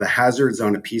The hazards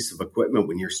on a piece of equipment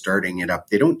when you're starting it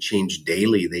up, they don't change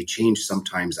daily. They change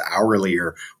sometimes hourly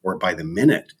or by the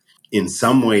minute. In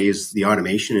some ways, the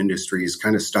automation industry has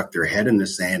kind of stuck their head in the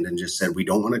sand and just said, we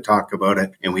don't want to talk about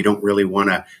it, and we don't really want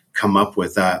to come up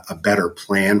with a better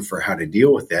plan for how to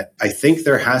deal with it. I think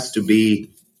there has to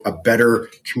be a better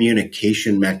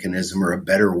communication mechanism or a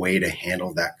better way to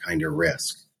handle that kind of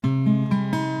risk.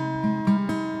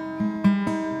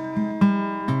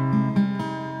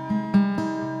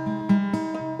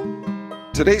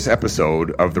 Today's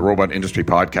episode of the Robot Industry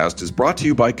Podcast is brought to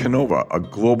you by Canova, a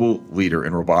global leader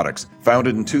in robotics.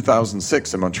 Founded in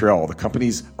 2006 in Montreal, the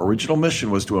company's original mission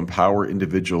was to empower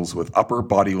individuals with upper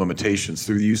body limitations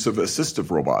through the use of assistive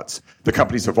robots. The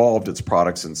company's evolved its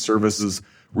products and services.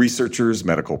 Researchers,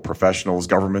 medical professionals,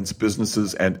 governments,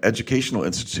 businesses, and educational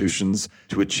institutions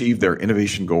to achieve their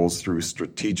innovation goals through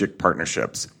strategic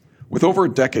partnerships. With over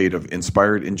a decade of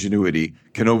inspired ingenuity,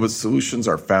 Canova's solutions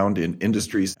are found in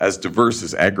industries as diverse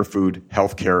as agri-food,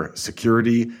 healthcare,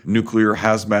 security, nuclear,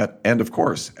 hazmat, and of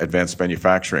course, advanced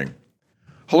manufacturing.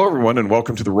 Hello, everyone, and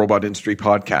welcome to the Robot Industry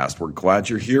Podcast. We're glad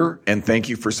you're here, and thank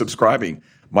you for subscribing.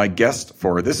 My guest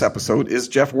for this episode is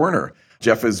Jeff Werner.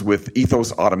 Jeff is with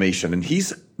Ethos Automation, and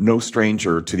he's no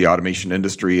stranger to the automation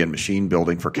industry and machine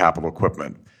building for capital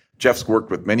equipment. Jeff's worked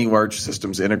with many large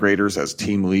systems integrators as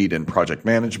team lead in project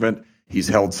management. He's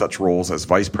held such roles as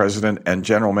vice president and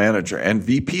general manager and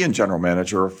VP and general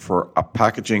manager for a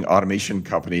packaging automation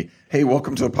company. Hey,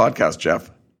 welcome to the podcast, Jeff.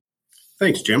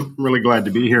 Thanks, Jim. I'm really glad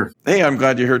to be here. Hey, I'm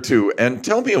glad you're here too. And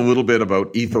tell me a little bit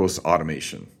about Ethos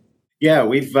Automation. Yeah,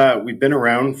 we've been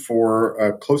around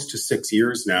for close to 6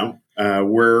 years now.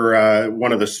 We're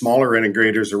one of the smaller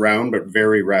integrators around, but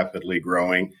very rapidly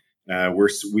growing.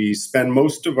 We spend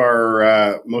most of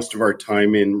our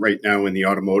time right now in the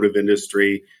automotive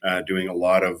industry, doing a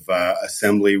lot of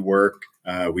assembly work.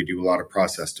 We do a lot of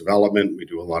process development. We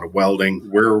do a lot of welding.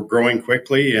 We're growing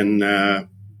quickly and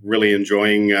really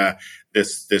enjoying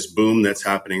this boom that's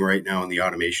happening right now in the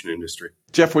automation industry.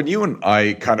 Jeff, when you and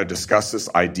I kind of discussed this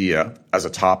idea as a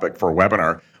topic for a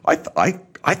webinar, I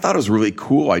thought it was a really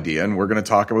cool idea, and we're going to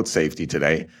talk about safety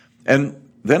today. And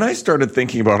then I started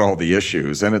thinking about all the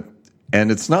issues, and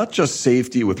it's not just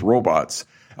safety with robots,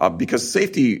 because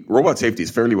robot safety is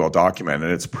fairly well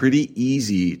documented. It's pretty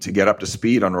easy to get up to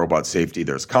speed on robot safety.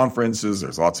 There's conferences,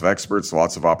 there's lots of experts,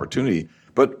 lots of opportunity,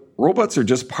 but robots are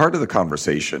just part of the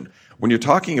conversation. When you're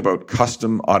talking about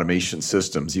custom automation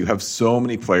systems, you have so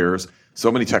many players,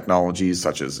 so many technologies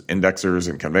such as indexers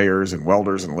and conveyors and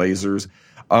welders and lasers.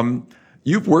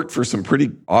 You've worked for some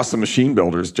pretty awesome machine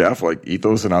builders, Jeff, like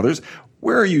Ethos and others.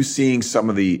 Where are you seeing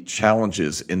some of the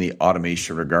challenges in the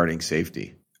automation regarding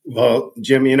safety? Well,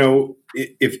 Jim,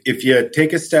 if you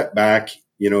take a step back,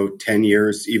 10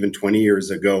 years, even 20 years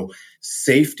ago,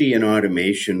 safety and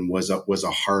automation was a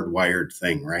hardwired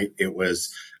thing, right? It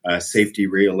was safety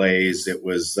relays. It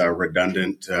was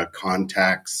redundant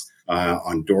contacts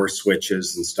on door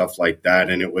switches and stuff like that.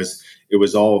 And it was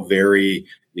all very,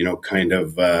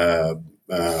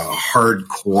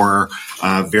 hardcore,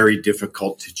 very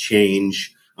difficult to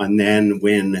change. And then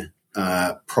when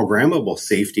programmable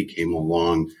safety came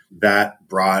along, that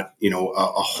brought,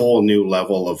 a whole new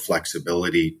level of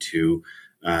flexibility to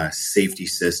safety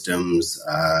systems,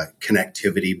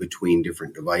 connectivity between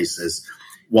different devices.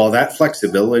 While that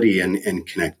flexibility and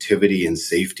connectivity and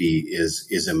safety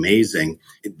is amazing,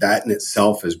 that in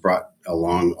itself has brought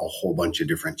along a whole bunch of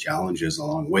different challenges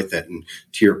along with it. And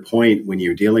to your point, when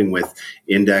you're dealing with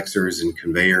indexers and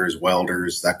conveyors,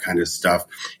 welders, that kind of stuff,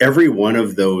 every one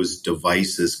of those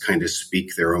devices kind of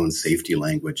speak their own safety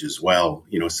language as well.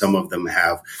 Some of them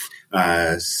have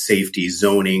safety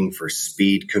zoning for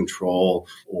speed control,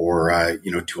 or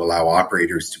to allow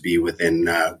operators to be within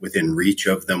reach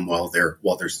of them while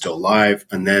they're still live.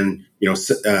 And then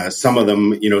some of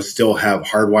them still have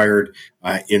hardwired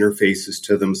interfaces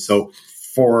to them. So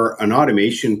for an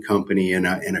automation company and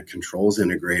a controls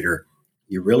integrator,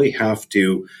 you really have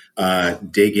to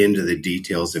dig into the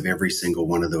details of every single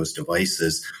one of those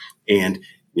devices. And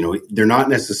they're not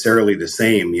necessarily the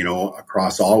same,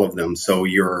 across all of them. So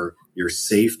your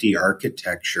safety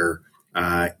architecture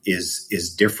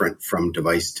is different from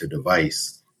device to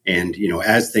device. And,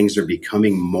 as things are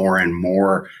becoming more and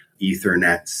more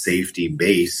Ethernet safety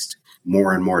based,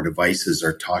 more and more devices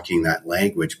are talking that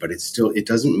language, but it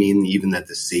doesn't mean even that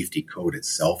the safety code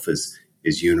itself is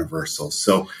universal.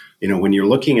 So, when you're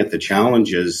looking at the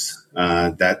challenges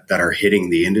that are hitting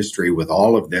the industry with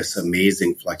all of this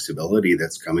amazing flexibility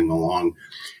that's coming along,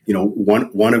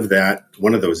 one of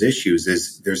those issues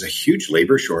is there's a huge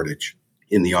labor shortage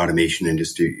in the automation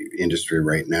industry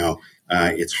right now.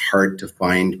 It's hard to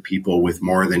find people with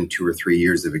more than 2 or 3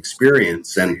 years of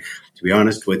experience. And to be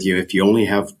honest with you, if you only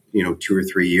have 2 or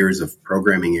 3 years of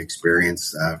programming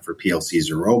experience for PLCs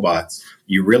or robots,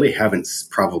 you really haven't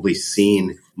probably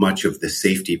seen much of the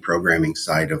safety programming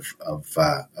side of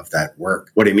that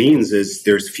work. What it means is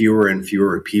there's fewer and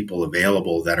fewer people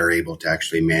available that are able to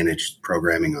actually manage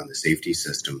programming on the safety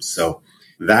systems. So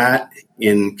that,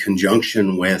 in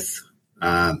conjunction with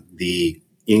the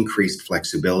increased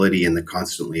flexibility and the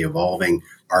constantly evolving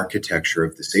architecture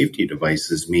of the safety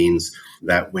devices, means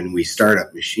that when we start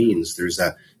up machines, there's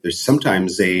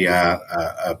sometimes a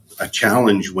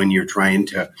challenge when you're trying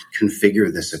to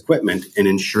configure this equipment and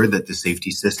ensure that the safety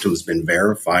system's been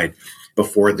verified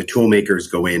before the tool makers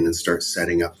go in and start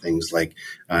setting up things like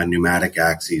pneumatic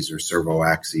axes or servo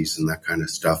axes and that kind of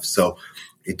stuff. So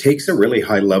it takes a really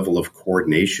high level of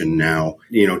coordination now.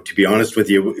 To be honest with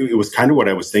you, it was kind of what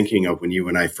I was thinking of when you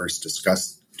and I first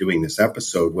discussed doing this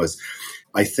episode. Was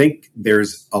I think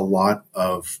there's a lot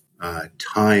of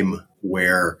time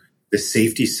where the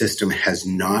safety system has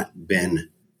not been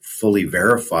fully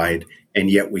verified,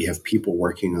 and yet we have people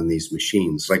working on these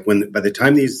machines. Like by the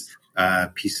time these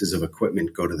pieces of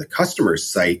equipment go to the customer's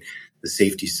site, the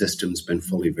safety system's been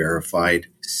fully verified.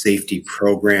 Safety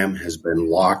program has been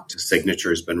locked. Signature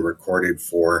has been recorded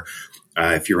for,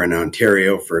 if you're in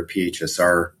Ontario, for a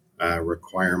PHSR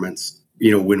requirements.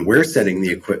 When we're setting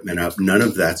the equipment up, none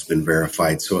of that's been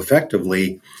verified. So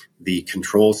effectively, the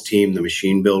controls team, the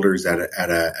machine builders at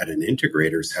an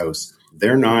integrator's house,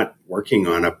 they're not working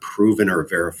on a proven or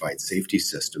verified safety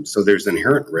system. So there's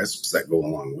inherent risks that go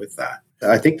along with that.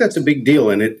 I think that's a big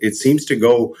deal. And it seems to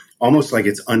go almost like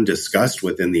it's undiscussed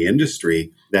within the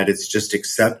industry, that it's just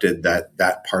accepted that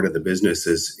that part of the business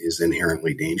is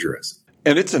inherently dangerous.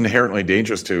 And it's inherently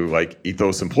dangerous to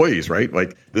Ethos employees, right?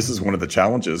 This is one of the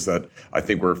challenges that I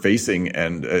think we're facing.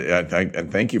 And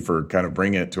thank you for kind of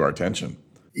bringing it to our attention.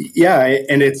 Yeah,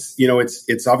 and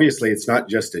it's obviously it's not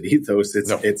just at Ethos.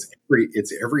 It's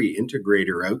every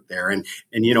integrator out there, and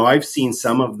I've seen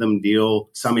some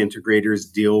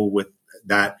integrators deal with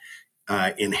that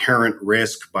inherent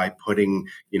risk by putting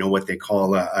what they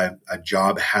call a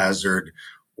job hazard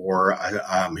or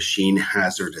a machine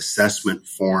hazard assessment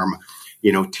form.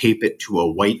 Tape it to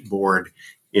a whiteboard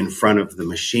in front of the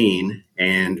machine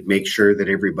and make sure that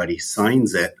everybody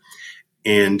signs it.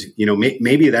 And,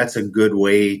 maybe that's a good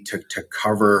way to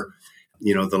cover,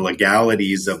 the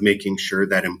legalities of making sure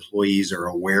that employees are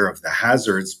aware of the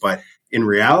hazards. But in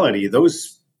reality,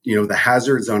 those, the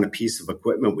hazards on a piece of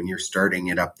equipment when you're starting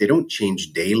it up, they don't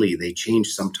change daily. They change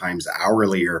sometimes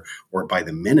hourly or by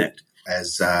the minute.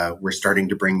 As we're starting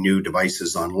to bring new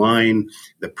devices online,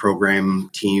 the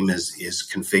program team is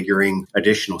configuring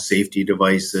additional safety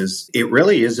devices. It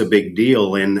really is a big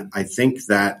deal. And I think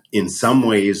that in some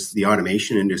ways, the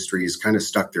automation industry has kind of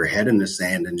stuck their head in the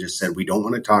sand and just said, we don't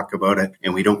want to talk about it,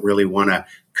 and we don't really want to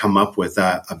come up with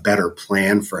a better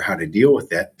plan for how to deal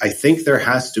with it. I think there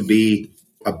has to be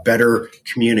a better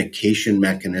communication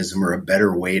mechanism or a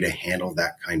better way to handle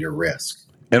that kind of risk.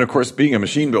 And of course, being a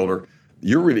machine builder,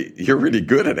 you're really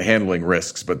good at handling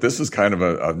risks, but this is kind of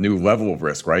a new level of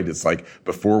risk, right? It's like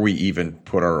before we even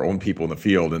put our own people in the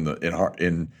field in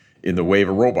the way of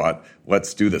a robot,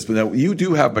 let's do this. But now you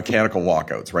do have mechanical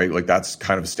lockouts, right? That's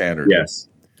kind of standard. Yes,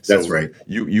 that's right.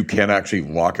 You can actually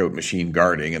lock out machine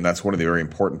guarding, and that's one of the very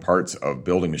important parts of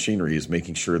building machinery, is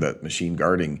making sure that machine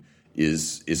guarding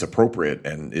is appropriate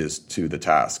and is to the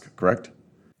task. Correct?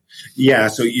 Yeah.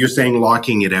 So you're saying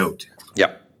locking it out.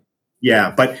 Yep.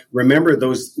 Yeah, but remember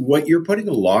what you're putting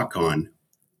a lock on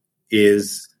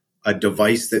is a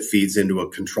device that feeds into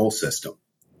a control system,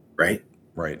 right?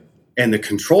 Right. And the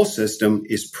control system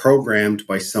is programmed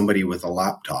by somebody with a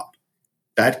laptop.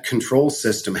 That control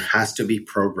system has to be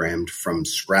programmed from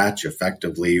scratch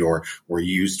effectively or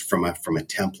used from a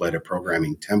template, a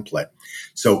programming template.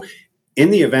 So in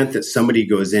the event that somebody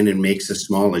goes in and makes a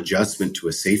small adjustment to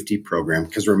a safety program,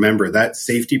 because remember, that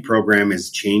safety program is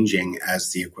changing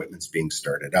as the equipment's being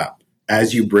started up.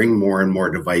 As you bring more and more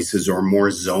devices or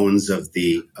more zones of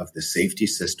the safety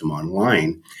system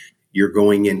online, you're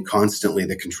going in constantly,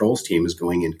 the controls team is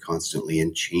going in constantly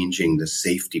and changing the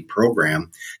safety program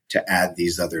to add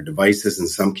these other devices. In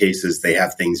some cases, they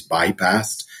have things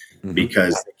bypassed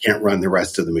because they can't run the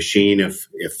rest of the machine if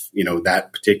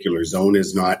that particular zone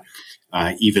is not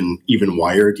even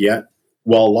wired yet.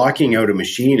 While locking out a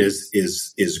machine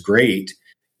is great,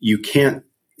 you can't.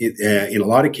 In a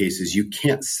lot of cases, you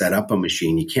can't set up a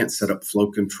machine. You can't set up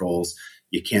flow controls.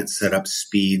 You can't set up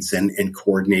speeds and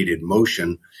coordinated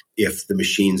motion if the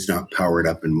machine's not powered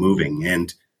up and moving, and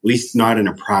at least not in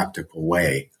a practical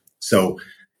way. So,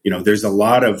 there's a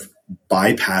lot of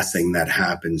bypassing that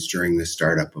happens during the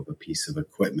startup of a piece of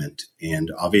equipment.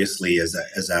 And obviously, as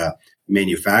a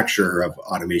manufacturer of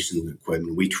automation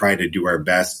equipment, we try to do our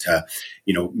best to,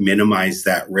 minimize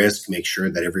that risk, make sure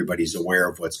that everybody's aware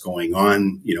of what's going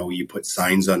on. You put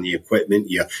signs on the equipment,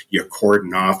 you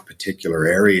cordon off particular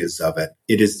areas of it.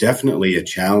 It is definitely a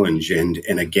challenge. And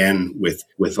again,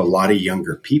 with a lot of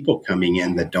younger people coming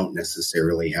in that don't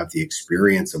necessarily have the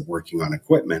experience of working on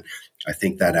equipment, I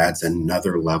think that adds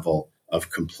another level of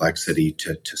complexity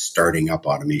to starting up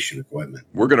automation equipment.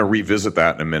 We're going to revisit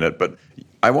that in a minute, but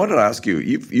I wanted to ask you,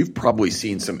 you've probably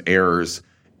seen some errors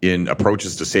in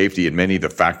approaches to safety in many of the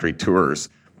factory tours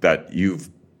that you've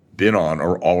been on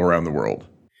or all around the world.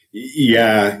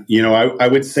 Yeah, I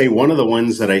would say one of the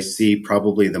ones that I see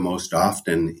probably the most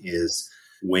often is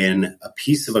when a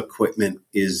piece of equipment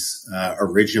is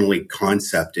originally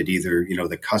concepted. Either,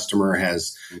 the customer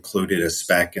has included a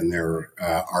spec in their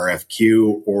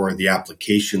RFQ, or the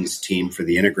applications team for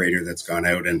the integrator that's gone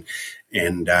out and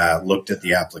looked at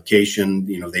the application,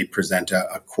 they present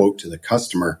a quote to the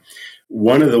customer.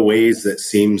 One of the ways that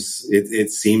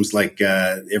it seems like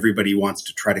everybody wants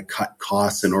to try to cut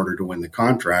costs in order to win the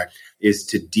contract is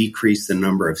to decrease the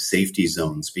number of safety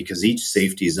zones, because each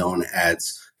safety zone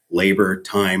adds labor,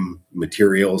 time,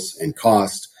 materials, and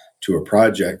cost to a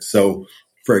project. So,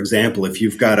 for example, if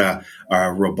you've got a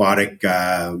robotic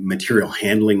material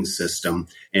handling system,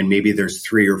 and maybe there's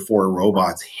 3 or 4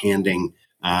 robots handing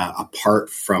a part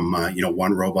from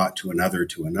one robot to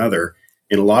another.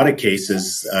 In a lot of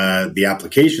cases, the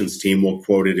applications team will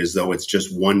quote it as though it's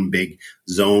just one big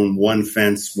zone, one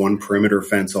fence, one perimeter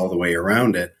fence all the way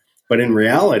around it. But in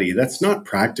reality, that's not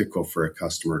practical for a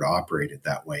customer to operate it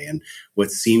that way. And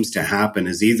what seems to happen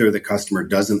is either the customer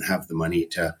doesn't have the money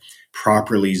to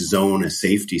properly zone a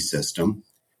safety system,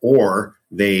 or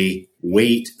they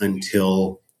wait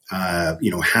until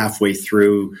halfway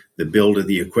through the build of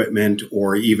the equipment,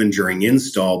 or even during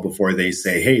install, before they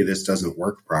say, hey, this doesn't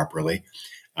work properly.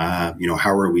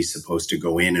 How are we supposed to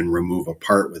go in and remove a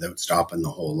part without stopping the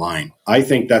whole line? I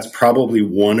think that's probably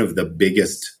one of the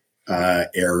biggest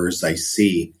errors I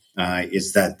see,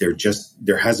 is that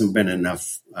there hasn't been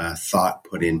enough thought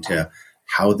put into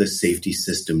how the safety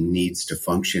system needs to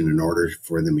function in order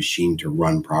for the machine to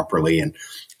run properly and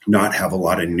not have a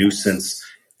lot of nuisance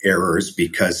errors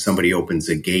because somebody opens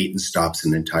a gate and stops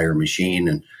an entire machine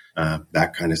and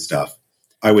that kind of stuff.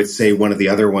 I would say one of the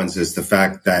other ones is the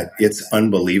fact that it's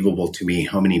unbelievable to me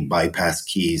how many bypass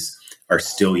keys are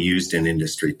still used in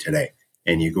industry today.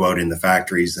 And you go out in the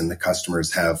factories and the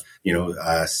customers have,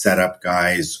 setup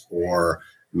guys or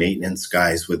maintenance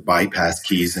guys with bypass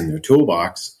keys in their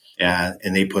toolbox.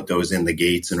 And they put those in the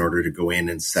gates in order to go in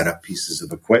and set up pieces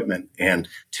of equipment. And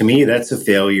to me, that's a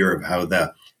failure of how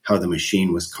the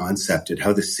machine was concepted,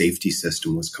 how the safety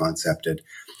system was concepted.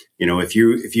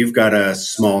 If you've got a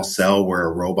small cell where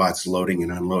a robot's loading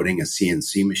and unloading a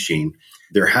CNC machine,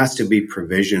 there has to be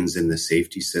provisions in the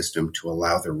safety system to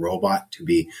allow the robot to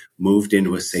be moved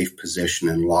into a safe position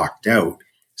and locked out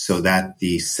so that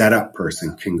the setup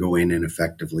person can go in and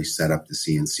effectively set up the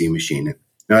CNC machine.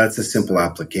 Now, that's a simple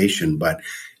application, but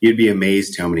you'd be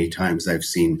amazed how many times I've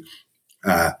seen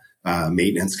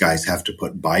maintenance guys have to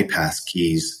put bypass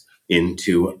keys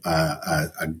into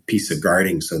a piece of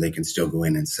guarding so they can still go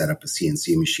in and set up a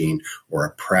CNC machine or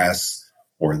a press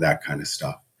or that kind of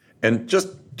stuff. And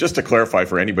just to clarify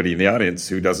for anybody in the audience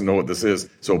who doesn't know what this is,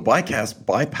 so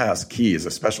bypass key is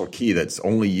a special key that's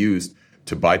only used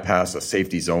to bypass a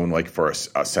safety zone, like for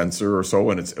a sensor or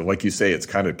so. And it's like you say, it's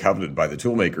kind of coveted by the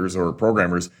tool makers or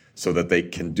programmers so that they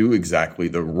can do exactly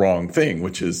the wrong thing,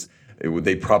 which is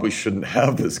they probably shouldn't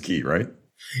have this key, right?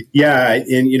 Yeah,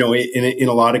 and in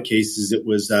a lot of cases, it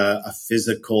was a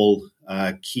physical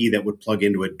key that would plug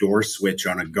into a door switch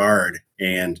on a guard,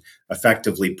 and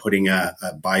effectively putting a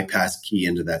bypass key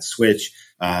into that switch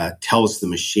tells the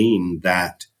machine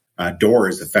that door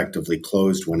is effectively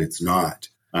closed when it's not.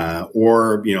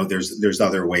 Or there's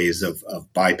other ways of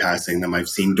bypassing them. I've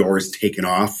seen doors taken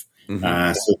off.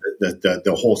 So that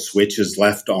the whole switch is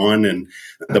left on and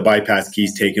the bypass key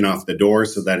is taken off the door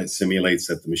so that it simulates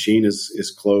that the machine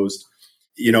is closed.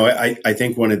 I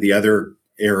think one of the other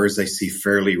errors I see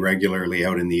fairly regularly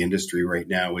out in the industry right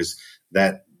now is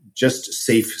that just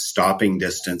safe stopping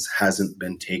distance hasn't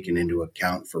been taken into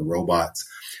account for robots.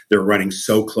 They're running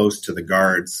so close to the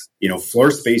guards.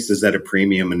 Floor space is at a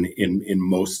premium in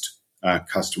most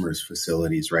customers'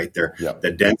 facilities, right?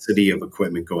 The density of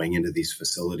equipment going into these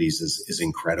facilities is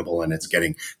incredible, and it's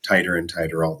getting tighter and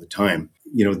tighter all the time.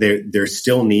 There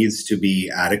still needs to be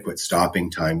adequate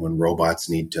stopping time when robots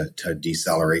need to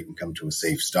decelerate and come to a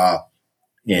safe stop.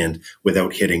 and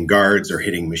without hitting guards or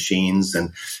hitting machines.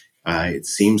 And it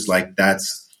seems like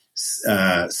that's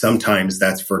sometimes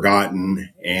that's forgotten,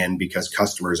 and because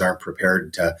customers aren't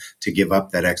prepared to give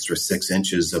up that extra 6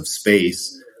 inches of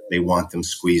space, they want them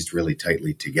squeezed really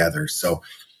tightly together. So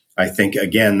I think,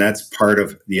 again, that's part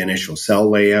of the initial cell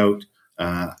layout.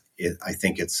 I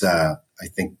think it's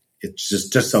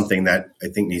just something that I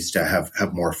think needs to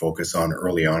have more focus on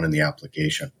early on in the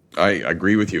application. I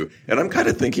agree with you. And I'm kind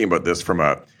of thinking about this from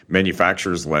a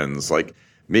manufacturer's lens. Like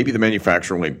maybe the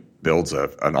manufacturer only builds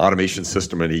an automation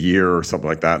system in a year or something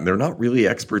like that, and they're not really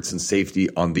experts in safety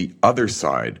on the other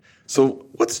side. So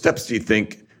what steps do you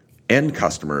think end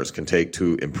customers can take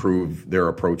to improve their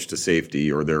approach to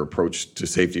safety or their approach to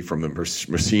safety from the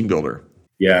machine builder?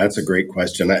 Yeah, that's a great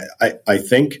question. I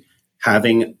think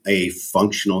having a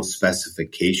functional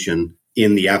specification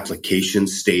in the application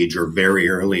stage or very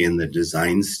early in the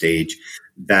design stage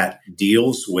that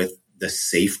deals with the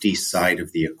safety side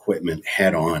of the equipment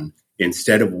head on,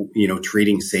 instead of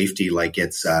treating safety like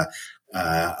it's a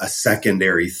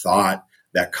secondary thought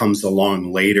that comes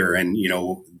along later, and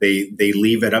they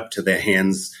leave it up to the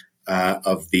hands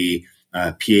of the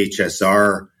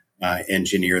PHSR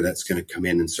engineer that's going to come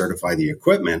in and certify the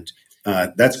equipment.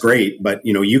 That's great, but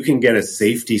you can get a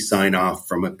safety sign off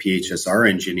from a PHSR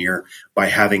engineer by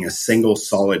having a single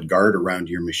solid guard around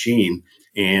your machine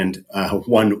and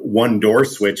one door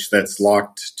switch that's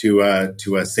locked to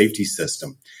a safety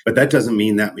system. But that doesn't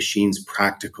mean that machine's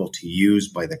practical to use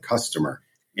by the customer.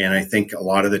 And I think a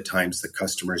lot of the times the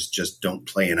customers just don't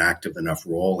play an active enough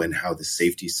role in how the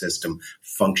safety system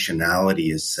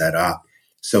functionality is set up.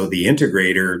 So the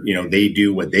integrator, they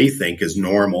do what they think is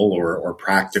normal or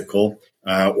practical,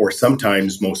 or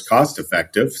sometimes most cost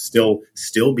effective,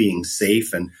 still being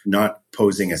safe and not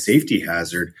posing a safety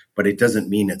hazard, but it doesn't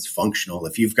mean it's functional.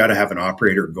 If you've got to have an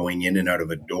operator going in and out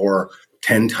of a door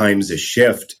 10 times a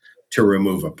shift to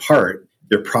remove a part,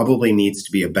 there probably needs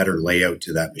to be a better layout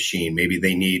to that machine. Maybe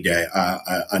they need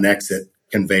an exit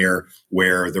conveyor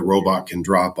where the robot can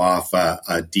drop off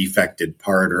a defected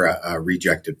part or a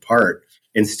rejected part,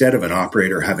 instead of an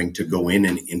operator having to go in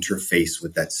and interface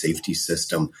with that safety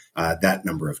system that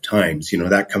number of times.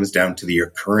 That comes down to the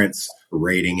occurrence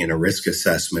rating in a risk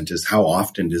assessment, is how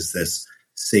often does this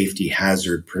safety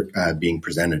hazard being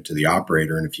presented to the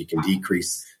operator? And if you can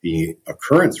decrease the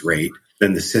occurrence rate,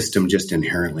 then the system just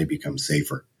inherently becomes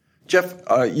safer. Jeff,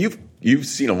 you've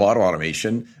seen a lot of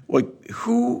automation.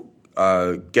 Who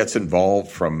gets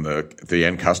involved from the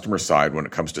end customer side when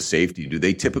it comes to safety? Do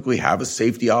they typically have a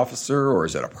safety officer, or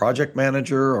is it a project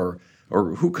manager,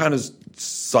 or who kind of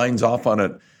signs off on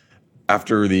it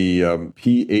after the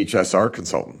PHSR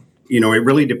consultant? It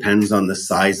really depends on the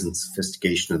size and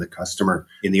sophistication of the customer.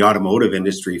 In the automotive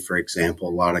industry, for example, a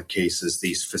lot of cases,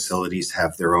 these facilities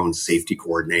have their own safety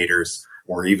coordinators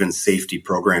or even safety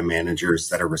program managers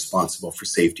that are responsible for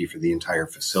safety for the entire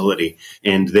facility.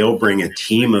 And they'll bring a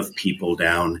team of people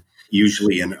down,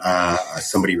 usually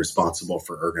somebody responsible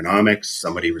for ergonomics,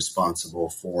 somebody responsible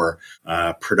for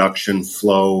production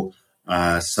flow,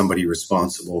 somebody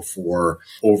responsible for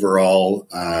overall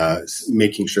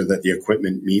making sure that the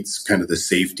equipment meets kind of the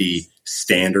safety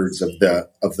standards of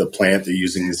the plant. They're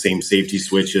using the same safety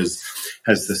switches,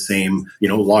 has the same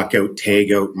lockout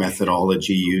tagout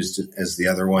methodology used as the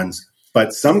other ones.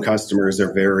 But some customers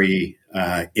are very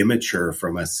immature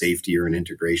from a safety or an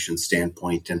integration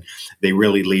standpoint, and they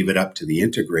really leave it up to the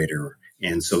integrator.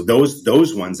 And so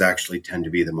those ones actually tend to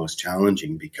be the most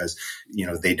challenging because,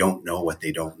 they don't know what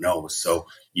they don't know. So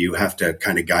you have to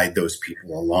kind of guide those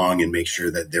people along and make sure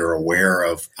that they're aware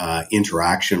of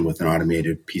interaction with an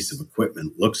automated piece of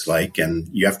equipment looks like. And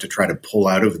you have to try to pull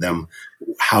out of them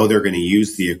how they're going to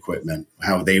use the equipment,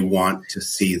 how they want to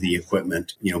see the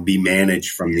equipment, be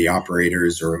managed from the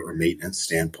operators or maintenance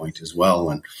standpoint as well.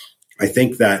 And I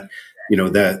think that,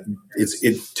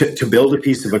 that to build a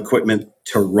piece of equipment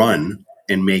to run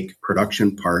and make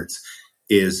production parts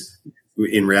is,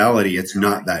 in reality, it's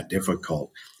not that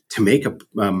difficult. To make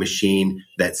a machine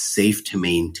that's safe to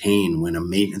maintain when a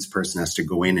maintenance person has to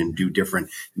go in and do different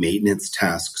maintenance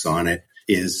tasks on it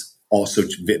is also,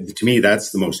 to me,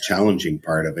 that's the most challenging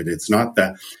part of it. It's not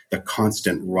the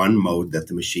constant run mode that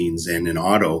the machine's in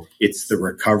auto. It's the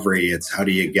recovery. It's how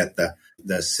do you get the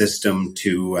system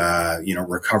to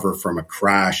recover from a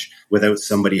crash without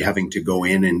somebody having to go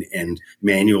in and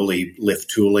manually lift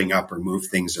tooling up or move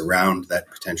things around that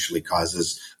potentially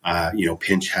causes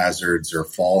pinch hazards or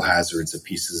fall hazards of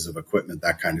pieces of equipment,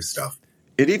 that kind of stuff.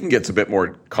 It even gets a bit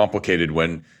more complicated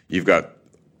when you've got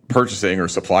purchasing or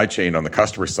supply chain on the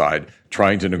customer side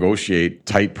trying to negotiate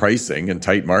tight pricing and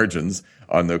tight margins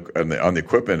on the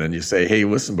equipment, and you say, hey,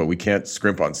 listen, but we can't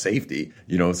scrimp on safety.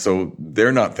 So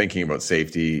they're not thinking about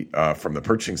safety from the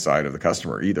purchasing side of the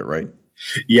customer either, right?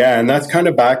 Yeah, and that's kind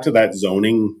of back to that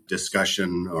zoning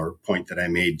discussion or point that I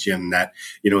made, Jim, that,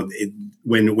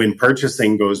 when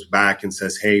purchasing goes back and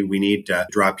says, hey, we need to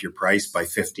drop your price by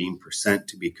 15%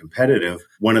 to be competitive,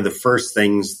 one of the first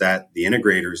things that the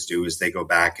integrators do is they go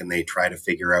back and they try to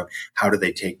figure out how do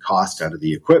they take cost out of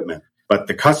the equipment. But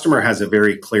the customer has a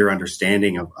very clear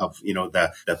understanding of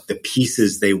the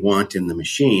pieces they want in the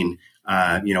machine.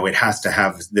 It has to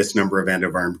have this number of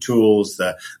end-of-arm tools.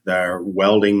 The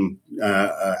welding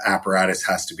apparatus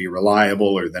has to be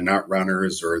reliable, or the nut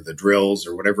runners, or the drills,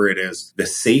 or whatever it is. The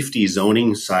safety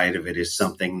zoning side of it is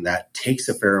something that takes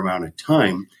a fair amount of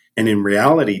time, and in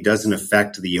reality doesn't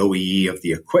affect the OEE of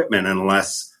the equipment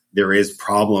unless there is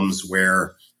problems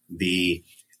where the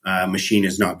machine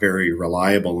is not very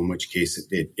reliable, in which case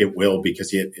it will,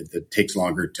 because it takes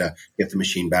longer to get the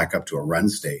machine back up to a run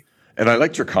state. And I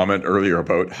liked your comment earlier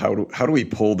about how do we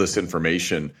pull this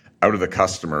information out of the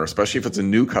customer, especially if it's a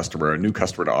new customer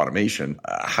to automation.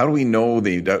 How do we know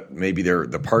maybe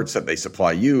the parts that they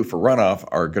supply you for runoff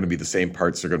are going to be the same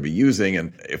parts they're going to be using,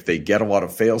 and if they get a lot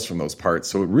of fails from those parts?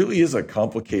 So it really is a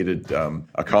complicated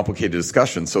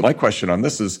discussion. So my question on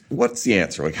this is, what's the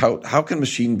answer? Like how can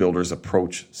machine builders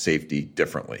approach safety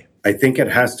differently? I think it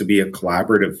has to be a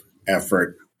collaborative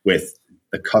effort with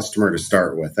the customer to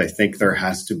start with. I think there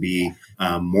has to be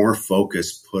more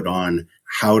focus put on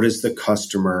how does the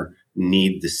customer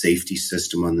need the safety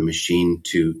system on the machine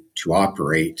to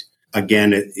operate.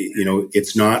 Again,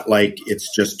 it's not like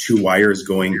it's just two wires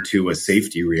going to a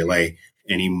safety relay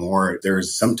anymore.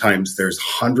 Sometimes there's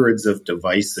hundreds of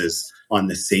devices on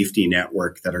the safety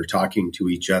network that are talking to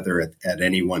each other at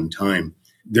any one time.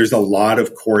 There's a lot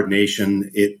of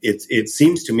coordination. It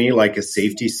seems to me like a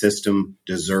safety system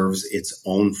deserves its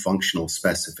own functional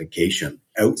specification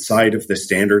outside of the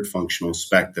standard functional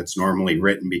spec that's normally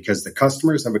written, because the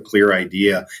customers have a clear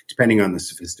idea, depending on the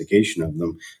sophistication of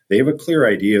them, they have a clear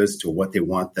idea as to what they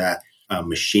want that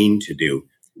machine to do.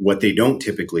 What they don't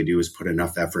typically do is put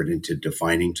enough effort into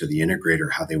defining to the integrator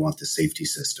how they want the safety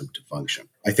system to function.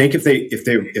 I think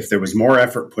if there was more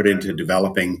effort put into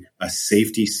developing a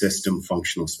safety system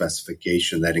functional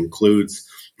specification that includes,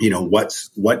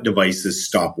 what devices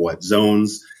stop what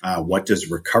zones, what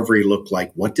does recovery look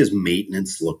like, what does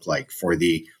maintenance look like for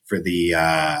the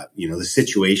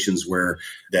situations where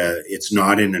it's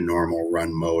not in a normal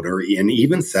run mode or in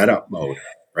even setup mode.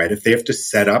 Right? If they have to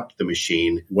set up the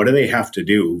machine, what do they have to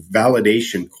do?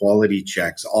 Validation, quality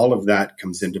checks, all of that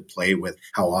comes into play with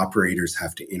how operators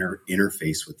have to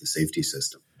interface with the safety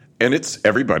system. And it's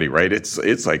everybody, right? It's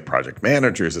like project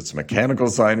managers, it's mechanical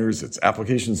designers, it's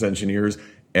applications engineers,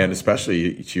 and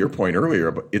especially to your point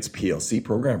earlier, it's PLC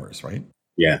programmers, right?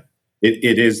 Yeah.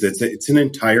 It is. It's an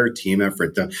entire team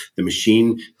effort. The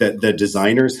machine, the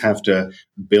designers have to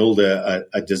build a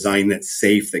design that's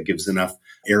safe, that gives enough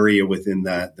area within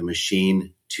the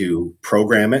machine to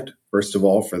program it. First of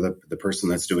all, for the person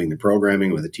that's doing the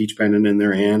programming with a teach pendant in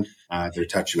their hand, they're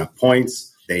touching up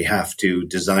points. They have to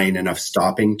design enough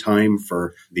stopping time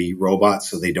for the robots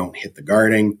so they don't hit the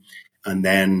guarding. And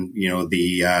then,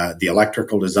 the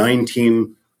electrical design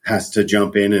team has to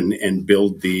jump in and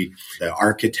build the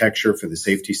architecture for the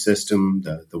safety system,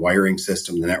 the wiring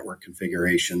system, the network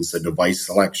configurations, the device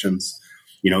selections.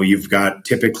 You've got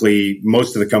typically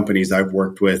most of the companies I've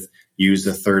worked with use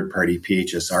a third-party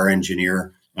PHSR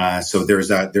engineer. So there's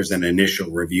an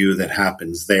initial review that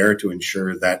happens there to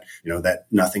ensure that, that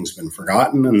nothing's been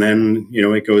forgotten. And then,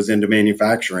 it goes into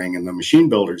manufacturing, and the machine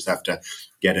builders have to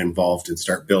get involved and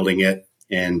start building it.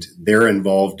 And they're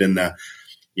involved in the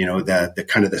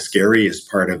kind of the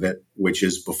scariest part of it, which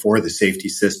is before the safety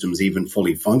system's even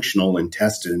fully functional and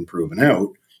tested and proven out.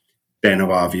 Then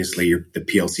obviously the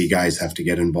PLC guys have to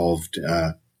get involved.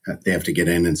 They have to get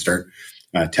in and start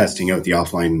testing out the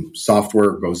offline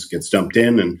software, gets dumped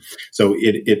in. And so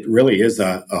it really is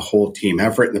a whole team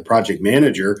effort. And the project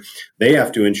manager, they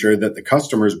have to ensure that the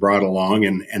customer's brought along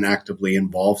and actively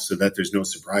involved so that there's no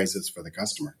surprises for the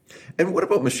customer. And what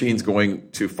about machines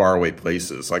going to faraway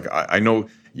places? Like I know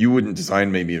you wouldn't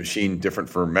design maybe a machine different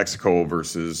for Mexico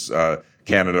versus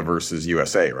Canada versus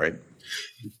USA, right?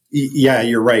 Yeah,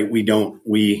 you're right. We don't.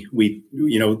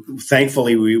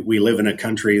 Thankfully, we live in a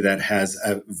country that has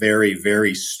a very,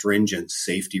 very stringent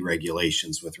safety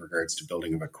regulations with regards to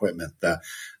building of equipment. The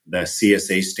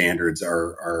CSA standards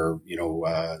are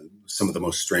some of the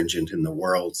most stringent in the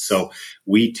world. So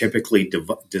we typically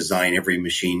design every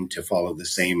machine to follow the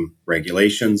same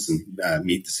regulations and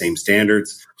meet the same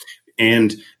standards.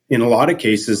 And in a lot of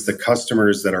cases, the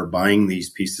customers that are buying these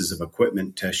pieces of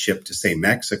equipment to ship to, say,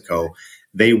 Mexico,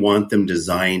 they want them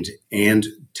designed and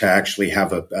to actually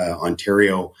have a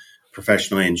Ontario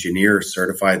professional engineer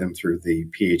certify them through the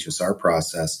PHSR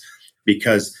process,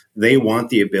 because they want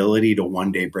the ability to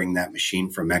one day bring that machine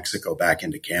from Mexico back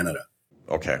into Canada.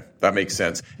 Okay, that makes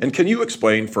sense. And can you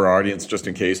explain for our audience, just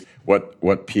in case, what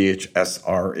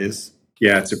PHSR is?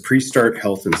 Yeah, it's a pre-start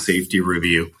health and safety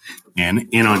review. And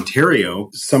in Ontario,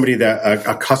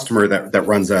 a customer that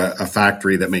runs a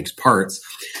factory that makes parts,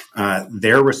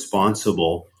 they're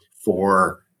responsible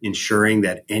for ensuring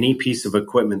that any piece of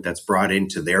equipment that's brought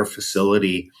into their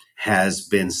facility has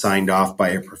been signed off by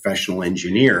a professional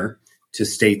engineer to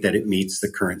state that it meets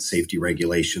the current safety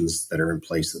regulations that are in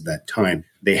place at that time.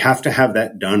 They have to have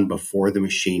that done before the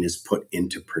machine is put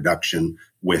into production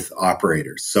with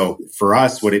operators. So for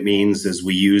us, what it means is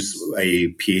we use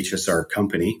a PHSR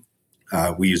company.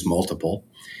 We use multiple.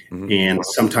 Mm-hmm. And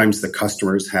sometimes the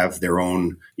customers have their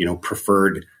own,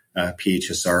 preferred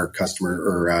PHSR customer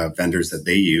or vendors that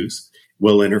they use.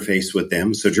 We'll interface with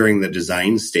them. So during the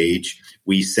design stage,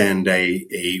 we send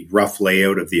a rough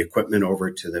layout of the equipment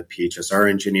over to the PHSR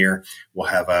engineer. We'll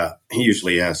have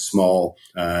usually a small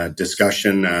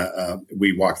discussion.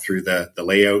 We walk through the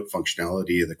layout,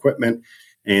 functionality of the equipment,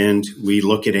 and we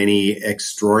look at any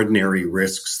extraordinary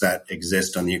risks that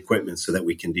exist on the equipment so that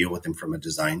we can deal with them from a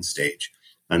design stage.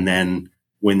 And then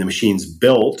when the machine's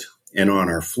built and on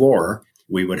our floor,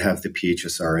 we would have the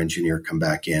PHSR engineer come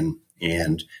back in,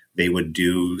 and they would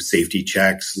do safety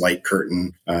checks, light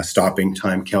curtain stopping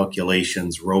time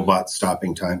calculations, robot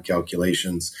stopping time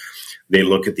calculations. They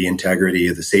look at the integrity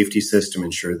of the safety system,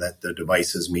 ensure that the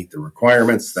devices meet the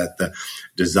requirements, that the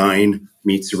design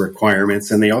meets the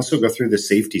requirements. And they also go through the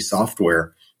safety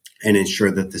software and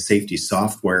ensure that the safety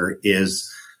software is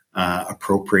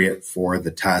appropriate for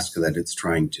the task that it's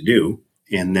trying to do.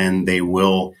 And then they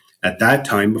will, at that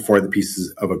time, before the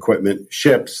pieces of equipment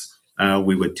ships,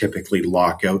 we would typically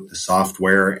lock out the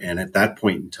software. And at that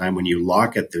point in time, when you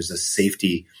lock it, there's a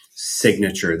safety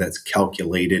signature that's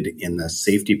calculated in the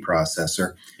safety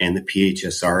processor, and the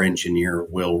PHSR engineer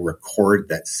will record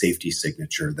that safety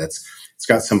signature. It's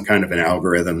got some kind of an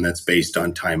algorithm that's based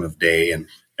on time of day and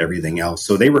everything else.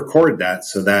 So they record that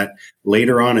so that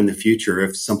later on in the future,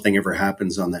 if something ever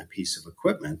happens on that piece of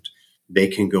equipment, they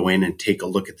can go in and take a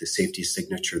look at the safety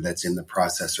signature that's in the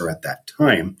processor at that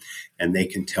time, and they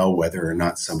can tell whether or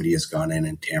not somebody has gone in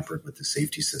and tampered with the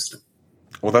safety system.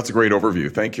 Well, that's a great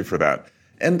overview. Thank you for that.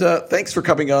 And thanks for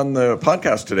coming on the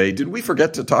podcast today. Did we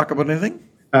forget to talk about anything?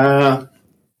 I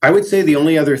would say the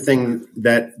only other thing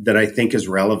that I think is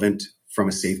relevant from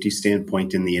a safety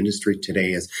standpoint in the industry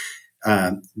today is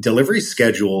delivery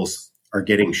schedules are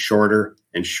getting shorter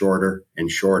and shorter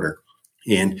and shorter.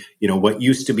 And, what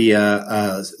used to be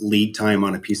a lead time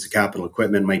on a piece of capital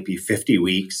equipment might be 50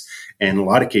 weeks. And in a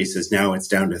lot of cases now it's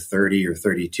down to 30 or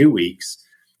 32 weeks.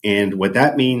 And what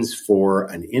that means for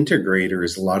an integrator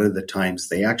is a lot of the times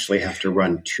they actually have to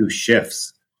run 2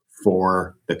 shifts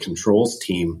for the controls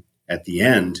team at the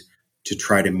end to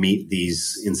try to meet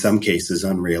these, in some cases,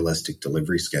 unrealistic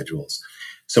delivery schedules.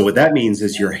 So what that means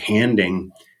is you're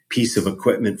handing piece of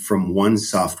equipment from one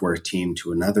software team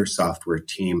to another software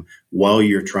team while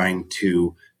you're trying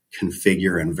to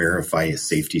configure and verify a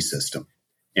safety system.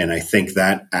 And I think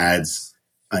that adds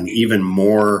an even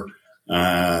more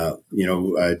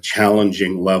a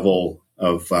challenging level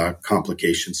of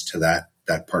complications to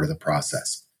that part of the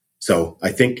process. So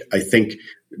I think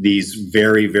these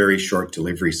very, very short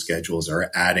delivery schedules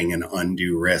are adding an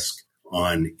undue risk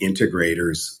on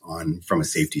integrators from a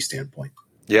safety standpoint.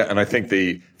 Yeah, and I think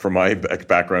from my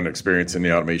background experience in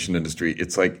the automation industry,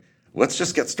 it's like, let's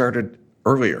just get started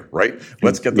earlier, right?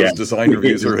 Let's get those design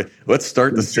reviews early. Let's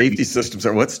start the safety systems,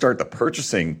 or let's start the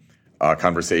purchasing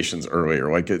conversations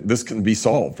earlier. Like this can be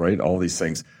solved, right? All these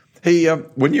things. Hey,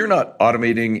 when you're not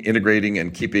automating, integrating,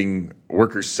 and keeping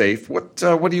workers safe, what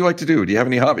do you like to do? Do you have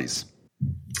any hobbies?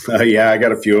 Yeah, I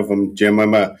got a few of them, Jim.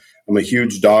 I'm a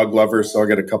huge dog lover, so I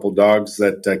got a couple dogs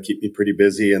that keep me pretty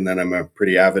busy, and then I'm a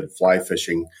pretty avid fly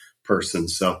fishing person.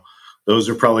 So those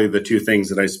are probably the 2 things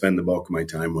that I spend the bulk of my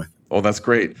time with. Oh, that's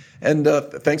great. And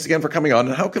thanks again for coming on.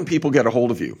 And how can people get a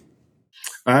hold of you?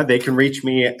 They can reach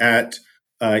me at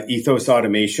Ethos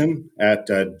Automation at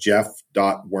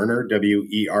jeff.werner,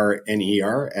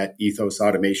 WERNER, at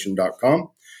ethosautomation.com,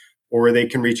 or they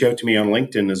can reach out to me on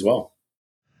LinkedIn as well.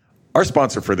 Our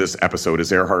sponsor for this episode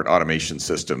is Erhardt Automation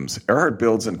Systems. Erhardt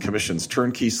builds and commissions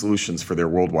turnkey solutions for their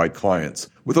worldwide clients.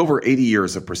 With over 80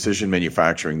 years of precision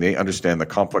manufacturing, they understand the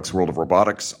complex world of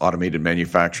robotics, automated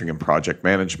manufacturing, and project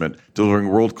management, delivering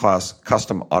world-class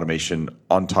custom automation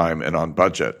on time and on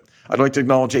budget. I'd like to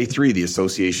acknowledge A3, the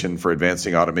Association for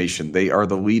Advancing Automation. They are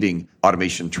the leading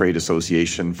automation trade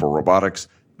association for robotics,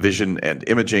 vision and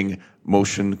imaging,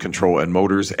 motion, control and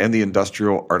motors, and the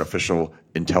industrial artificial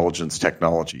intelligence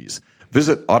technologies.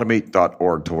 Visit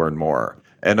automate.org to learn more.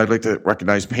 And I'd like to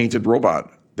recognize Painted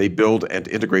Robot. They build and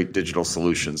integrate digital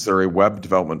solutions. They're a web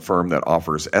development firm that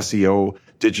offers SEO,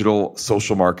 digital,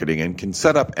 social marketing, and can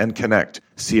set up and connect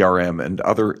CRM and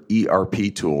other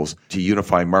ERP tools to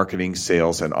unify marketing,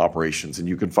 sales, and operations. And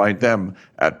you can find them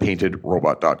at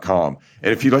paintedrobot.com.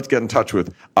 And if you'd like to get in touch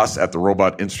with us at the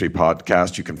Robot Industry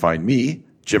Podcast, you can find me,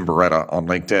 Jim Beretta, on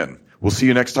LinkedIn. We'll see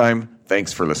you next time.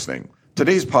 Thanks for listening.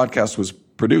 Today's podcast was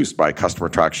produced by Customer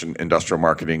Traction Industrial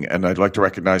Marketing, and I'd like to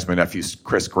recognize my nephew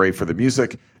Chris Gray for the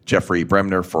music, Jeffrey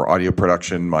Bremner for audio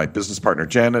production, my business partner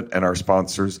Janet, and our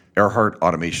sponsors Erhardt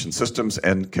Automation Systems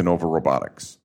and Canova Robotics.